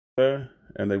there,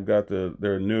 and they've got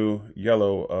their new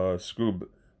yellow screw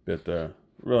bit there.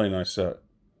 Really nice set.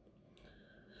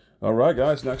 All right,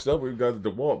 guys, next up we've got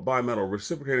the DeWalt bimetal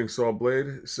reciprocating saw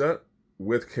blade set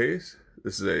with case.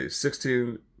 This is a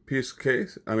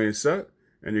 16-piece set,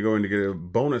 and you're going to get a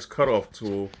bonus cutoff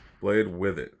tool blade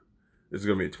with it. This is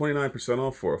going to be 29%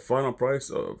 off for a final price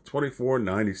of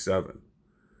 $24.97.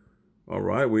 All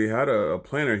right, we had a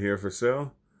planer here for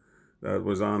sale that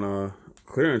was on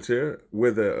clearance here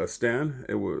with a stand.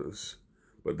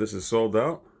 But this is sold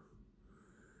out.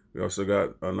 We also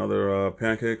got another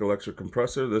pancake electric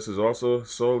compressor. This is also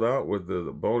sold out with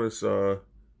the bonus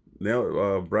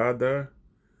nail brad there.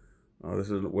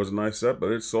 Was a nice set,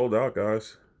 but it's sold out,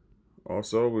 guys.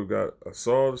 Also, we've got a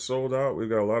saw sold out. We've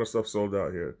got a lot of stuff sold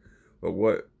out here. But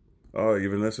what? Oh,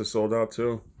 even this is sold out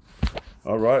too.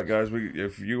 All right, guys.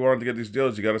 If you wanted to get these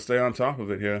deals, you got to stay on top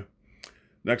of it here.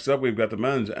 Next up, we've got the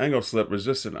men's angle slip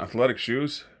resistant athletic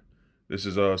shoes. This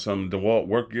is some DeWalt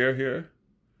work gear here.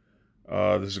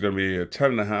 This is going to be a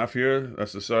 10.5 here.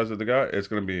 That's the size of the guy. It's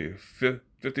going to be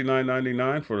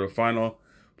 $59.99 for the final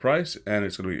price, and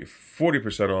it's going to be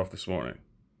 40% off this morning.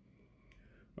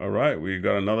 All right, we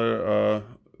got another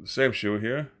same shoe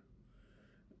here,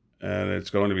 and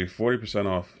it's going to be 40%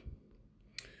 off.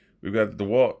 We've got the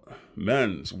DeWalt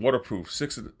men's waterproof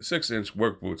 6-inch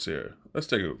work boots here. Let's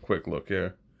take a quick look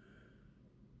here.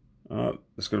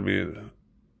 It's going to be,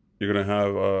 you're going to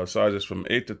have sizes from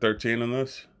 8 to 13 in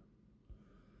this.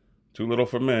 Too little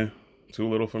for me. Too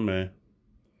little for me.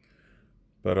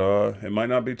 But it might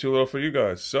not be too little for you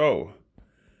guys. So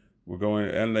we're going,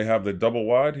 and they have the double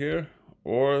wide here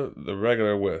or the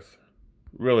regular width.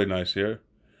 Really nice here.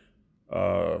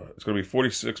 It's going to be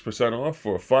 46% off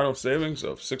for a final savings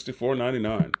of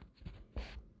 $64.99.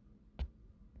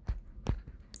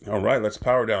 All right, let's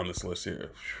power down this list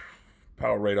here.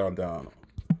 Power right on down.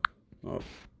 Oh.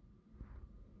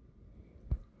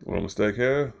 Little mistake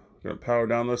here. Gonna power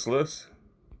down this list.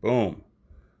 Boom.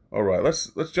 All right,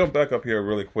 let's jump back up here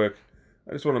really quick.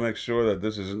 I just want to make sure that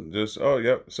this isn't just, oh,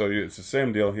 yep. So it's the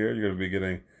same deal here. You're going to be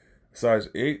getting size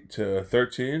 8 to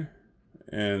 13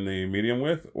 in the medium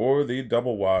width or the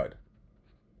double wide.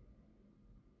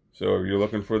 So if you're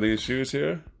looking for these shoes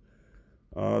here,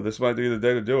 this might be the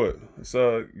day to do it. Let's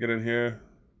get in here.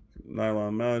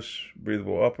 Nylon mesh,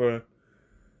 breathable upper,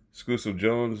 exclusive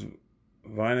Jones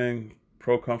vining,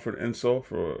 Pro Comfort insole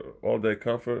for all-day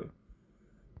comfort.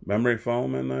 Memory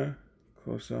foam in there.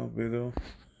 Close out video.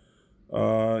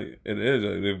 It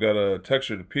is. They've got a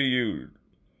textured PU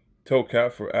toe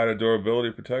cap for added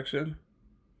durability protection.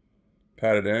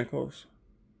 Padded ankles.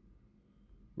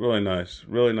 Really nice.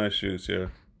 Really nice shoes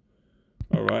here.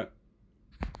 All right.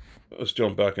 Let's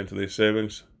jump back into these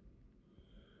savings.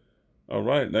 All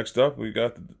right. Next up, we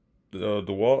got the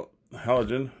DeWalt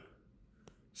Halogen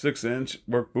 6-inch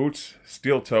work boots,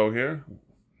 steel toe here,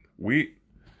 wheat,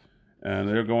 and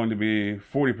they're going to be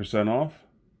 40% off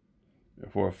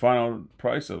for a final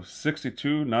price of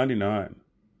 $62.99.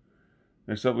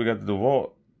 Next up, we got the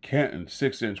DeWalt Canton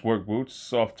 6-inch work boots,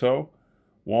 soft toe,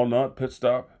 walnut, pit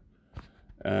stop,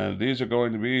 and these are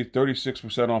going to be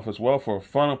 36% off as well for a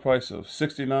final price of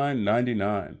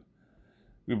 $69.99.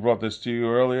 We brought this to you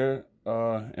earlier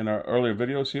in our earlier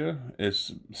videos here.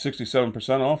 It's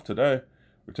 67% off today.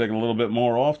 We're taking a little bit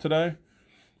more off today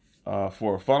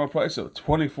for a final price of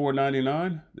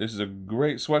 $24.99. This is a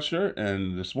great sweatshirt,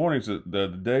 and this morning's the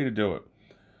day to do it.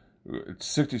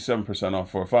 It's 67% off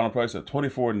for a final price of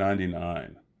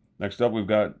 $24.99. Next up, we've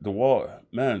got DeWalt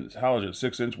men's Halogen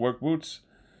 6-inch work boots,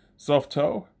 soft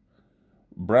toe,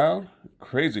 brown,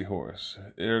 Crazy Horse.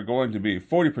 They're going to be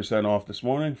 40% off this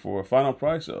morning for a final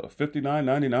price of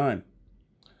 $59.99.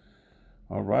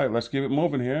 All right, let's keep it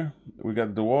moving here. We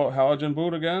got the DeWalt Halogen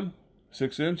boot again,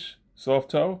 6-inch,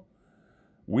 soft toe,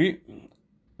 wheat.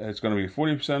 It's going to be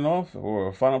 40% off or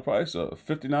a final price of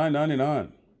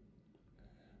 $59.99.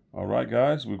 All right,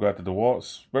 guys, we've got the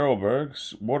DeWalt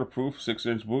Sparrowberg waterproof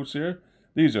 6-inch boots here.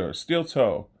 These are steel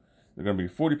toe. They're going to be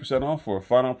 40% off for a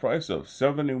final price of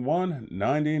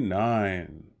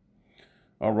 $71.99.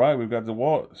 All right, we've got the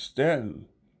DeWalt Stanton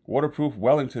waterproof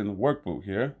Wellington work boot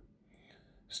here.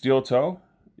 Steel toe,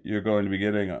 you're going to be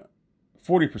getting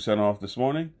 40% off this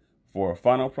morning for a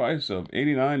final price of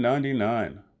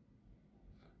 $89.99.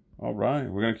 All right,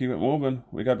 we're going to keep it moving.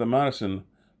 We got the Madison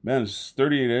men's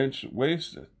 38-inch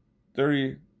waist,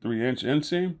 33-inch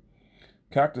inseam,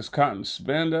 cactus cotton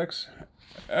spandex,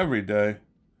 every day.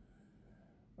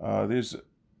 These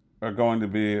are going to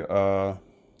be, what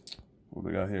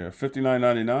we got here,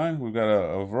 $59.99. We've got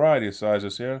a variety of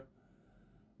sizes here.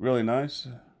 Really nice.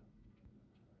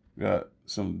 We got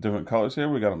some different colors here.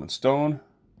 We got them in stone,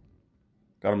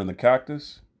 got them in the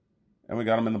cactus, and we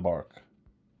got them in the bark.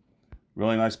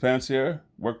 Really nice pants here,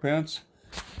 work pants.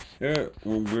 Here,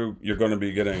 you're going to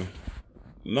be getting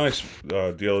a nice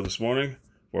deal this morning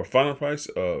for a final price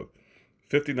of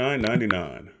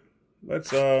 $59.99. Let's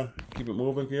keep it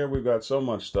moving here. We've got so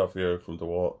much stuff here from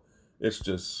DeWalt. It's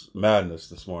just madness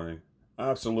this morning.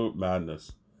 Absolute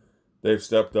madness. They've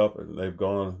stepped up and they've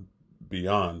gone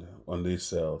beyond on these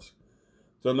sales.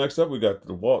 So next up, we got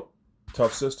the DeWalt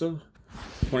Tough System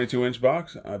 22-inch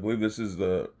box. I believe this is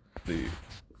the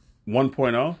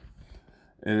 1.0.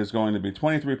 It is going to be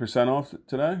 23% off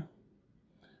today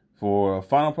for a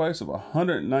final price of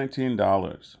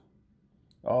 $119.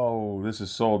 Oh, this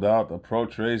is sold out. The Pro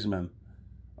Tradesman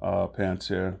pants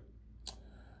here.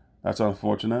 That's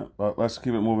unfortunate, but let's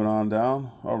keep it moving on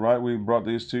down. All right, we brought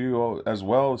these to you as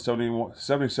well.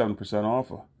 77%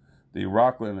 off. The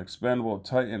Rockland Expandable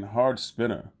Titan Hard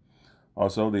Spinner.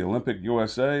 Also, the Olympic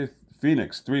USA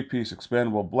Phoenix 3-piece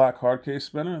expandable black hard case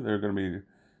spinner. They're going to be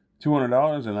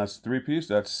 $200, and that's 3-piece.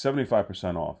 That's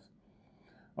 75% off.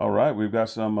 All right, we've got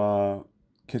some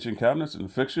kitchen cabinets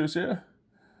and fixtures here.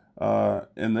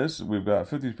 In this, we've got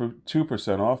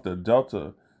 52% off the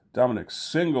Delta Dominic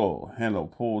single handle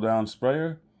pull down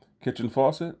sprayer kitchen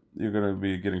faucet. You're going to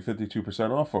be getting 52%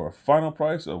 off for a final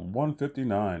price of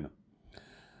 $159.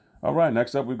 All right,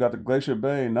 next up we've got the Glacier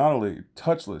Bay Nautilus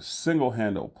touchless single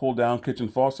handle pull down kitchen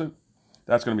faucet.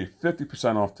 That's going to be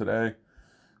 50% off today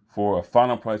for a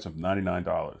final price of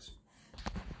 $99.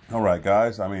 All right,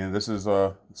 guys. I mean, this is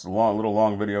it's a little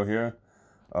long video here.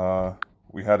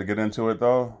 We had to get into it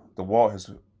though. DeWalt has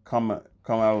come out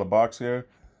of the box here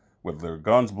with their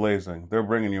guns blazing. They're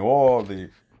bringing you all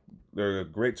their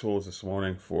great tools this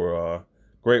morning for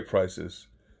great prices.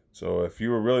 So if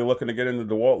you were really looking to get into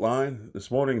the DeWalt line, this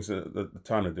morning's the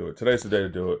time to do it. Today's the day to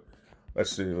do it.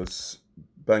 Let's see. Let's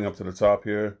bang up to the top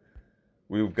here.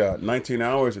 We've got 19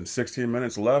 hours and 16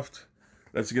 minutes left.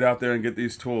 Let's get out there and get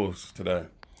these tools today.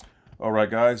 All right,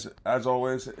 guys. As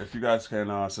always, if you guys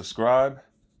can subscribe,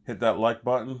 hit that like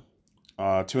button.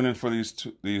 Tune in for these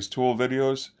tool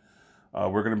videos.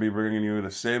 We're going to be bringing you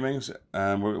the savings,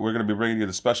 and we're going to be bringing you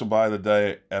the special buy of the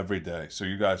day every day. So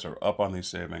you guys are up on these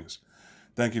savings.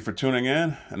 Thank you for tuning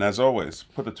in, and as always,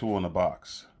 put the tool in the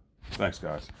box. Thanks,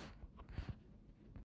 guys.